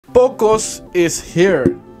Pocos is here.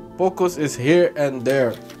 Pocos is here and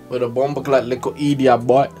there. With a bombeclad little idiot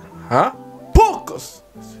boy. Huh? Pocos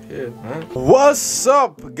is here, man. What's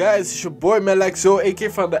up, guys? It's your boy Manlikezo, aka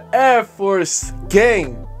from the Air Force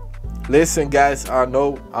Gang. Listen, guys, I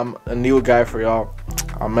know I'm a new guy for y'all.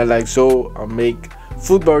 I'm Manlikezo. I make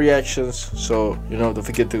football reactions. So, you know, don't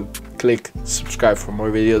forget to click subscribe for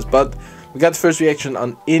more videos. But we got the first reaction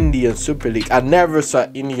on Indian Super League. I never saw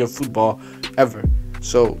Indian football ever.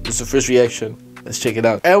 So, this is the first reaction. Let's check it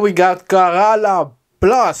out. And we got Kerala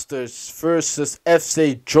Blasters versus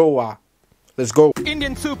FC Goa. Let's go.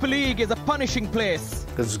 Indian Super League is a punishing place.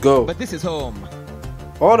 Let's go. But this is home.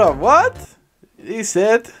 Hold up, what? He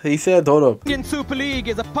said, hold up. Indian Super League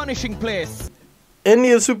is a punishing place.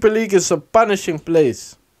 Indian Super League is a punishing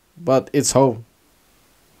place. But it's home.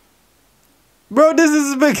 Bro, this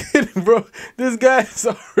is beginning, bro. This guy is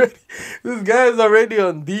already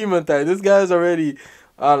on demon time. This guy is already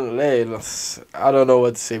on lay. I don't know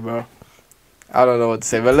what to say, bro. I don't know what to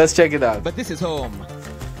say, but let's check it out. But this is home.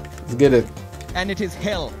 Let's get it. And it is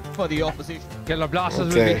hell for the opposition. Kerala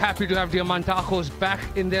Blasters will be happy to have Diamantakos back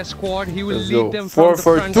in their squad. He will lead them 4 from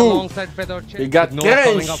for the front 2. alongside Feather. We got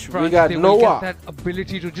Kench. We got they Noah. will get that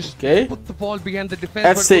ability to just put the ball behind the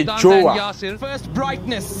defense. FC Goa. First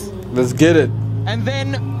brightness. Let's get it. And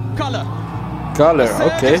then color. Color,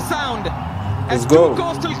 okay. Sound. Let's go. Two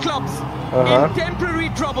coastal clubs in temporary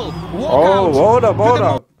trouble. Oh, hold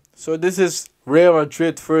up. So this is Real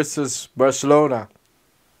Madrid versus Barcelona,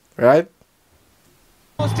 right?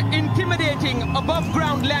 Most intimidating above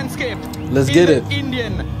ground landscape. Let's get it.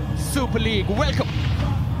 Indian Super League. Welcome.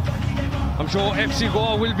 I'm sure FC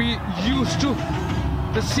Goa will be used to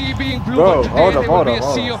the sea being blue. Bro, but today hold there will be up.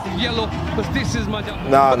 a sea of yellow because this is my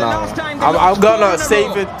No. I'm gonna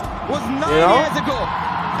save it, was 9 you know, years ago.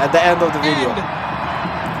 at the end of the video.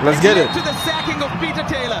 Let's get it. To the sacking of Peter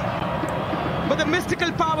Taylor. But the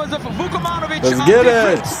mystical powers of Vukomanovic. Let's get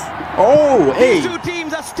it. Oh, hey. Two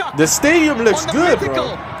teams are stuck. The stadium looks good,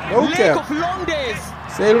 bro. Okay. Lake of long days.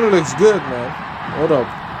 Stadium looks good, man. Hold up.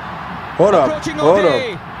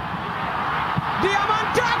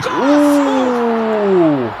 Diamantakos.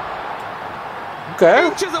 Ooh. Okay.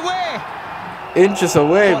 Inches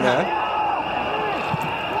away, man.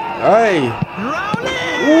 Hey.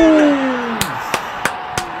 Ooh.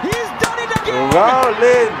 He's done it again.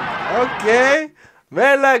 Rolling. Okay.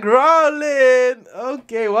 Man, like rolling.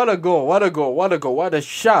 Okay, what a goal. What a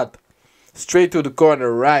shot. Straight to the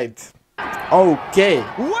corner, right. Okay.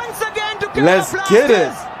 Once again to Let's get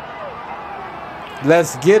it.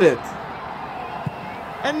 Let's get it.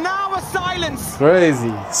 And now a silence.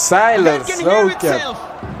 Crazy. Silence. Okay.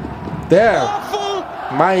 There.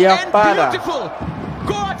 Maya Para.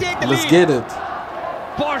 Let's get it.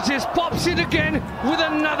 Borges pops it again with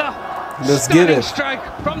another stunning strike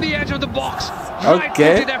from the edge of the box. Okay.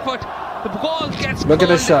 Right-footed effort. The ball gets Look at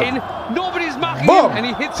the shot. in. Nobody's marking Boom. him, and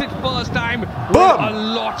he hits it first time with Boom. a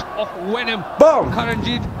lot of venom. Boom.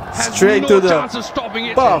 Karanjit has Straight no to the chance of stopping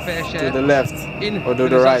it. buff to the left or to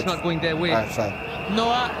the right. Not going their way. Right side.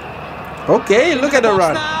 Noah. Okay, look at the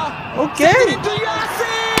run. Okay.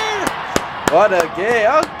 What a game.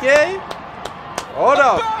 Okay. Hold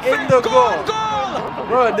up. In the goal.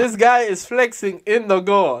 Bro, this guy is flexing in the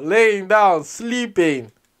goal. Laying down,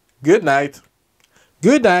 sleeping. Good night.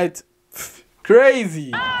 Good night.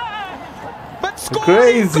 Crazy.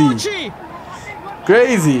 Crazy.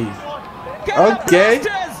 Crazy. Okay.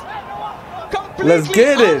 Let's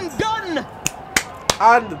get it.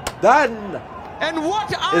 Undone. And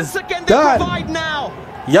what answer can they provide now?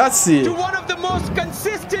 Yassi. To one of the most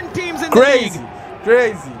consistent teams in the Crazy. league.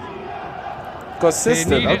 Crazy. Consistent,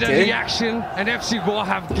 they needed okay. a reaction, and FC Goa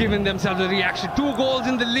have given themselves a reaction. 2 goals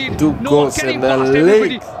in the lead. 2 goals in the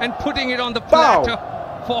lead. And putting it on the platter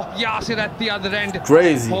for Yasir at the other end.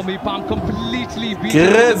 Crazy. Homi Palm completely beat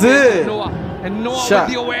Crazy. Noah. And Noah with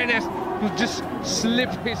the awareness to just slip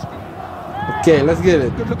his... Okay, let's get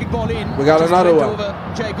it. Good looking ball in. We got another one.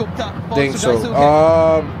 Think so.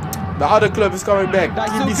 The other club is coming back.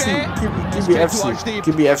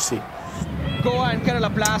 KBFC. Goa and Kerala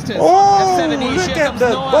Blasters. Oh, look at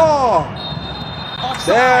that ball.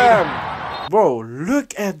 Damn. Bro,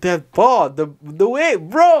 look at that ball. The way,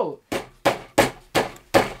 bro.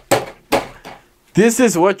 This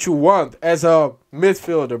is what you want as a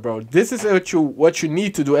midfielder, bro. This is what you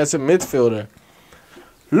need to do as a midfielder.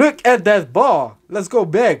 Look at that ball. Let's go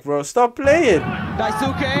back, bro. Stop playing.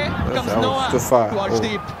 Daisuke comes Noah. Too far.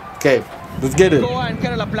 Deep. Okay, let's get it. Goa and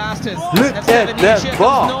Kerala Blasters. Look at that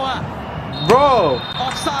ball. Bro.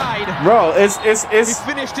 Offside. Bro, it's He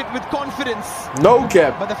finished it with confidence. no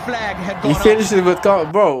cap. But the flag had gone He finished it with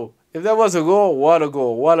bro. If that was a goal, what a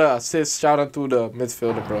goal. What a assist. Shout out to the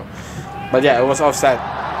midfielder, bro. But yeah, it was offside.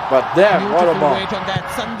 But damn, what a ball. Wait on that,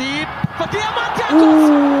 Sandeep. For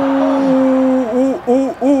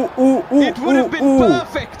It would have been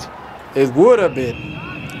perfect. It would have been.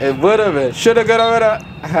 It would have been. Should have got over.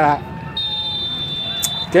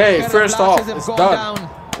 Okay, first half. It's done.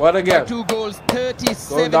 What again? 2 goals,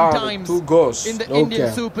 37 times 2 goals. in the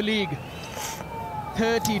Indian Super League.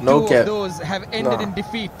 32 of those have ended in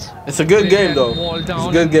defeat. It's a good game though. It's a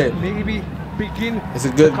good game. Maybe begin. It's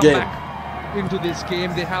a good game. Into this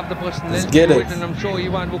game, they have the personnel. Let's get it. And I'm sure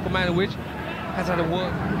Ivan Vukomanovic has had a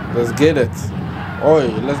word. Let's get it. Oi,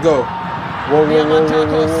 let's go. Whoa, whoa, whoa, whoa,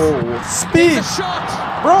 whoa, whoa. Speed,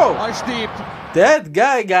 bro. That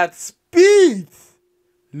guy got speed.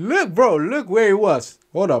 Look, bro. Look where he was.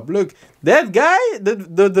 Hold up. Look. That guy,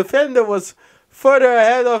 the defender was further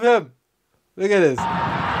ahead of him. Look at this.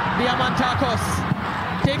 Diamantakos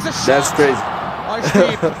takes a shot. That's crazy.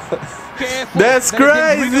 That's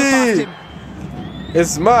crazy.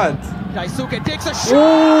 It's mad. Daisuke takes a shot.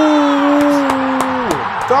 Ooh.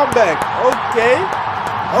 Come back. Okay.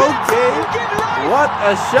 Okay. What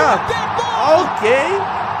a shot. Okay.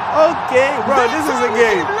 Okay. Bro, this is a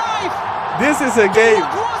game. This is a game.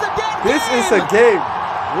 This is a game.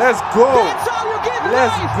 Let's go.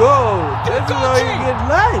 Let's go. This is how you get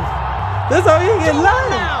life. That's how you get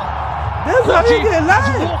life. That's how you get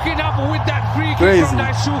life. Walking up with that free kick from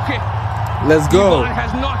Daisuke. Let's go.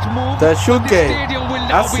 Has not moved. Daisuke.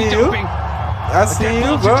 I see you. I see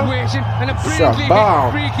you, bro.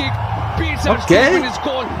 Shabam. Free kick. Okay.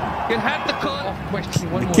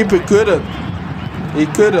 The keeper couldn't. He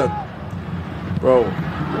couldn't. Bro.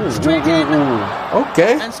 Straight in.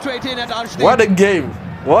 Okay. And straight in at Arshdeep. What a game.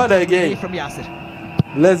 What a game. From Yasser.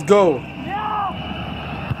 Let's go.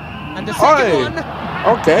 And the second one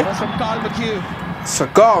okay. was from Carl McHugh.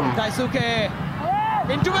 Succumb. Daisuke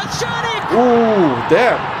into a shot. Ooh,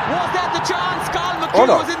 damn. Was that the chance? Carl McHugh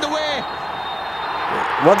was in the way.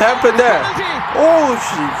 What happened there? Oh,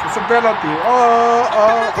 shit. It's a penalty.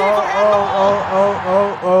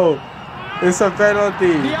 Oh. It's a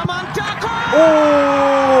penalty.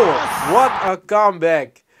 Oh, what a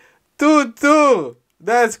comeback. 2-2.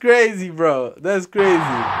 That's crazy, bro. That's crazy.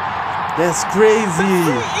 That's crazy.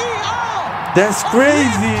 That's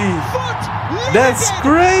crazy. That's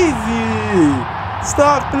crazy.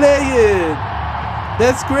 Stop playing.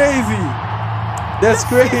 That's crazy. That's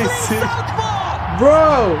crazy.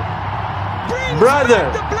 Bro.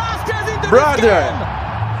 Brother.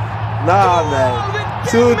 Nah, man.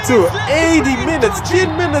 2-2. 80 minutes.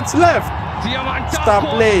 10 minutes left. Stop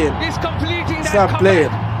playing. Stop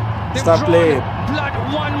playing. Stop playing.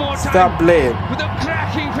 Stop playing.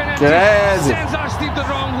 Crazy.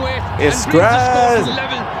 It's crazy.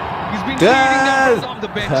 Crazy.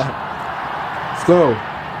 Let's go.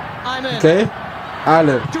 Okay.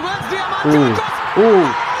 Allen. Ooh.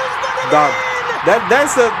 Done.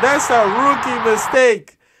 That's a rookie mistake.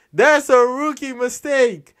 That's a rookie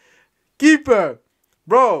mistake. Keeper.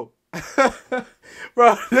 Bro.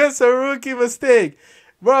 Bro, that's a rookie mistake.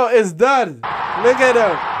 Bro, it's done. Look at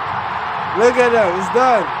him. Look at him. It's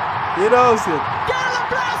done. He knows it.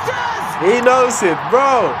 He knows it,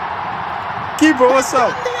 bro. Keeper, what's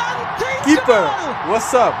up? Keeper,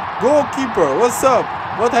 what's up? Goalkeeper, what's up?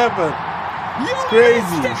 What happened? It's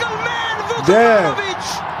crazy. Damn.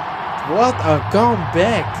 What a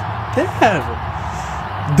comeback. Damn.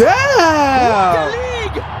 Damn.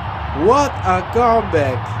 What a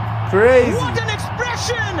comeback. Crazy. What an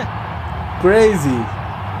expression. Crazy.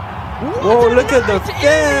 Whoa, look at the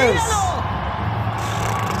fans.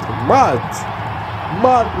 Mud.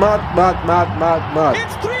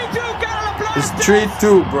 It's 3-2, Kerala Blasters. It's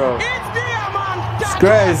 3-2, bro. It's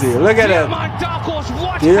crazy. Look at that.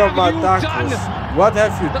 Diamantakos. What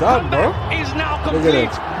have you done, bro? Look at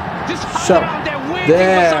it. Shut.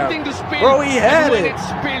 Damn. Bro, he had it.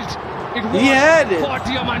 He had it.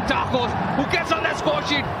 Who gets on that score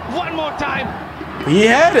sheet one more time. He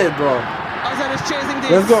had it, bro.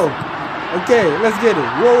 Let's go. Okay, let's get it.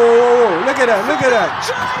 Whoa, whoa, whoa, whoa. Look at that. Look at that.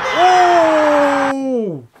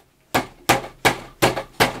 Oh!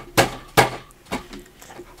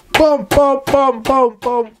 Bum, bum, bum, bum,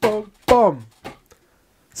 bum, bum, bum.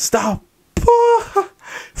 Stop.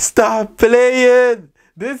 Stop playing.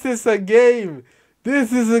 This is a game.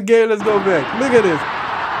 This is a game. Let's go back. Look at this.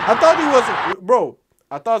 I thought he was, bro.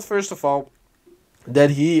 I thought first of all that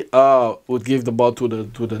he would give the ball to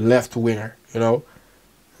the left winger. You know,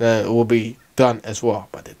 that will be done as well.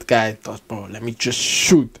 But the guy thought, bro, let me just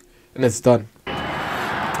shoot, and it's done.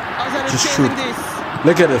 Just shoot.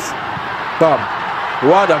 Look at this. Bum.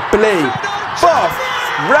 What a play. Buff.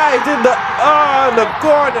 Right in the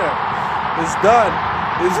corner. It's done.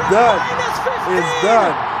 It's done. It's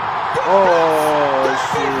done. Oh,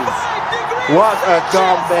 jeez. What a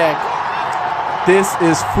comeback. This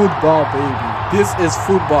is football, baby. This is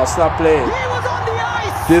football. Stop playing.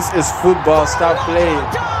 This is football. Stop playing.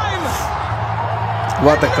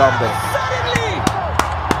 What a comeback.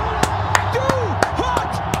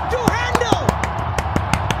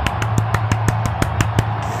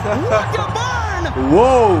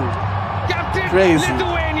 Whoa. Crazy.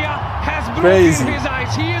 Crazy.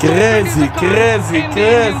 Crazy. Crazy. Crazy.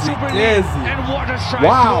 Crazy. And what a strike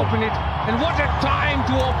Wow. to open it. And what a time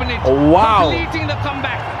to open it. Wow. Completing the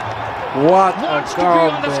comeback. What a Wants to be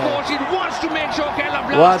on the score comeback. sheet. Wants to make sure Kerala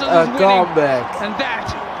What Blasters a is winning. comeback. And that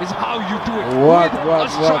is how you do it. What, With what, a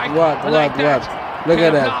strike what, like that. Look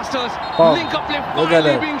at Kerala that. Blasters Boom. link up play Look at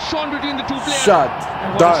finally that. being shown between the two players. Shot.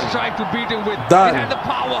 And what Done. a strike to beat him with. Done. It had the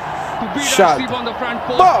power to beat Shot. Arshdeep on the front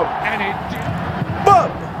post. Boom. And it did. Boom.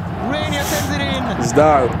 Rainier sends it in. It's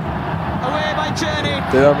done. Away by Cherny.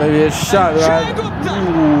 There maybe a shot, right? Ooh.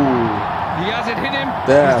 He hasn't hit him.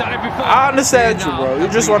 Damn. He's done it before. I understand you, Now, bro. You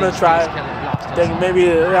the just want to leading try. is Kerala Blasters. Think maybe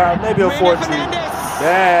a 4-3. Fernandez.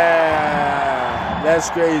 Damn. That's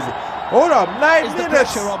crazy. Hold up. 9 It's the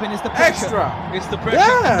minutes. pressure, Robin. It's the pressure. Extra. It's the pressure.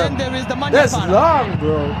 Damn. And then there is the That's Manyapara. long,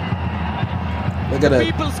 bro. Look at that.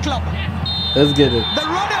 People's Club. Let's get it. The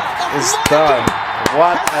runner of It's Maliki done.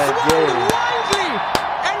 What a has swung game. wildly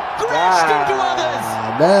and crashed into others.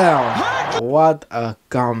 Damn. What a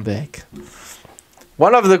comeback.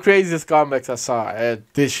 One of the craziest comebacks I saw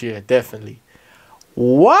this year, definitely.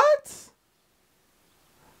 What?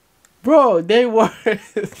 Bro, they were... it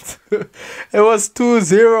was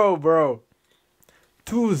 2-0, bro.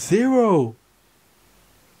 2-0.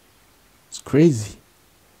 It's crazy.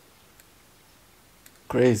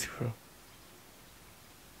 Crazy, bro.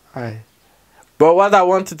 Alright. But what I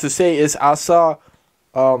wanted to say is I saw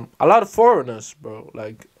a lot of foreigners, bro.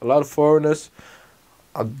 Like, a lot of foreigners.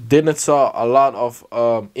 I didn't saw a lot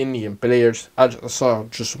of Indian players. I saw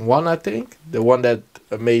just one, I think. The one that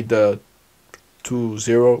made the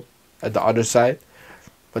 2-0 at the other side.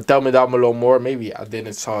 But tell me down below more. Maybe I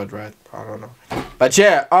didn't saw it right. I don't know. But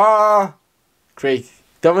yeah, crazy.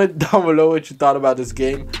 Tell me down below what you thought about this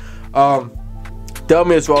game. Tell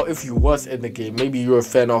me as well if you was in the game. Maybe you're a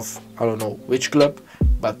fan of, I don't know, which club.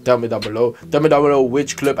 But tell me down below. Tell me down below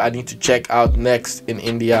which club I need to check out next in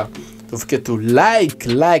India. Don't forget to like,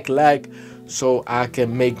 so I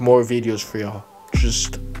can make more videos for y'all.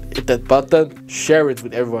 Just hit that button, share it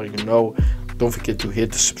with everyone you know. Don't forget to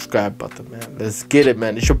hit the subscribe button, man. Let's get it,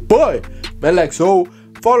 man. It's your boy, Manlikezo.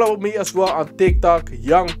 Follow me as well on TikTok,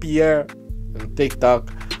 Young Pierre on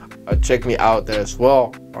TikTok. Check me out there as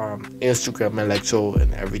well. Instagram, Manlikezo,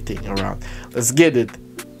 and everything around. Let's get it.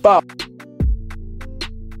 Bye.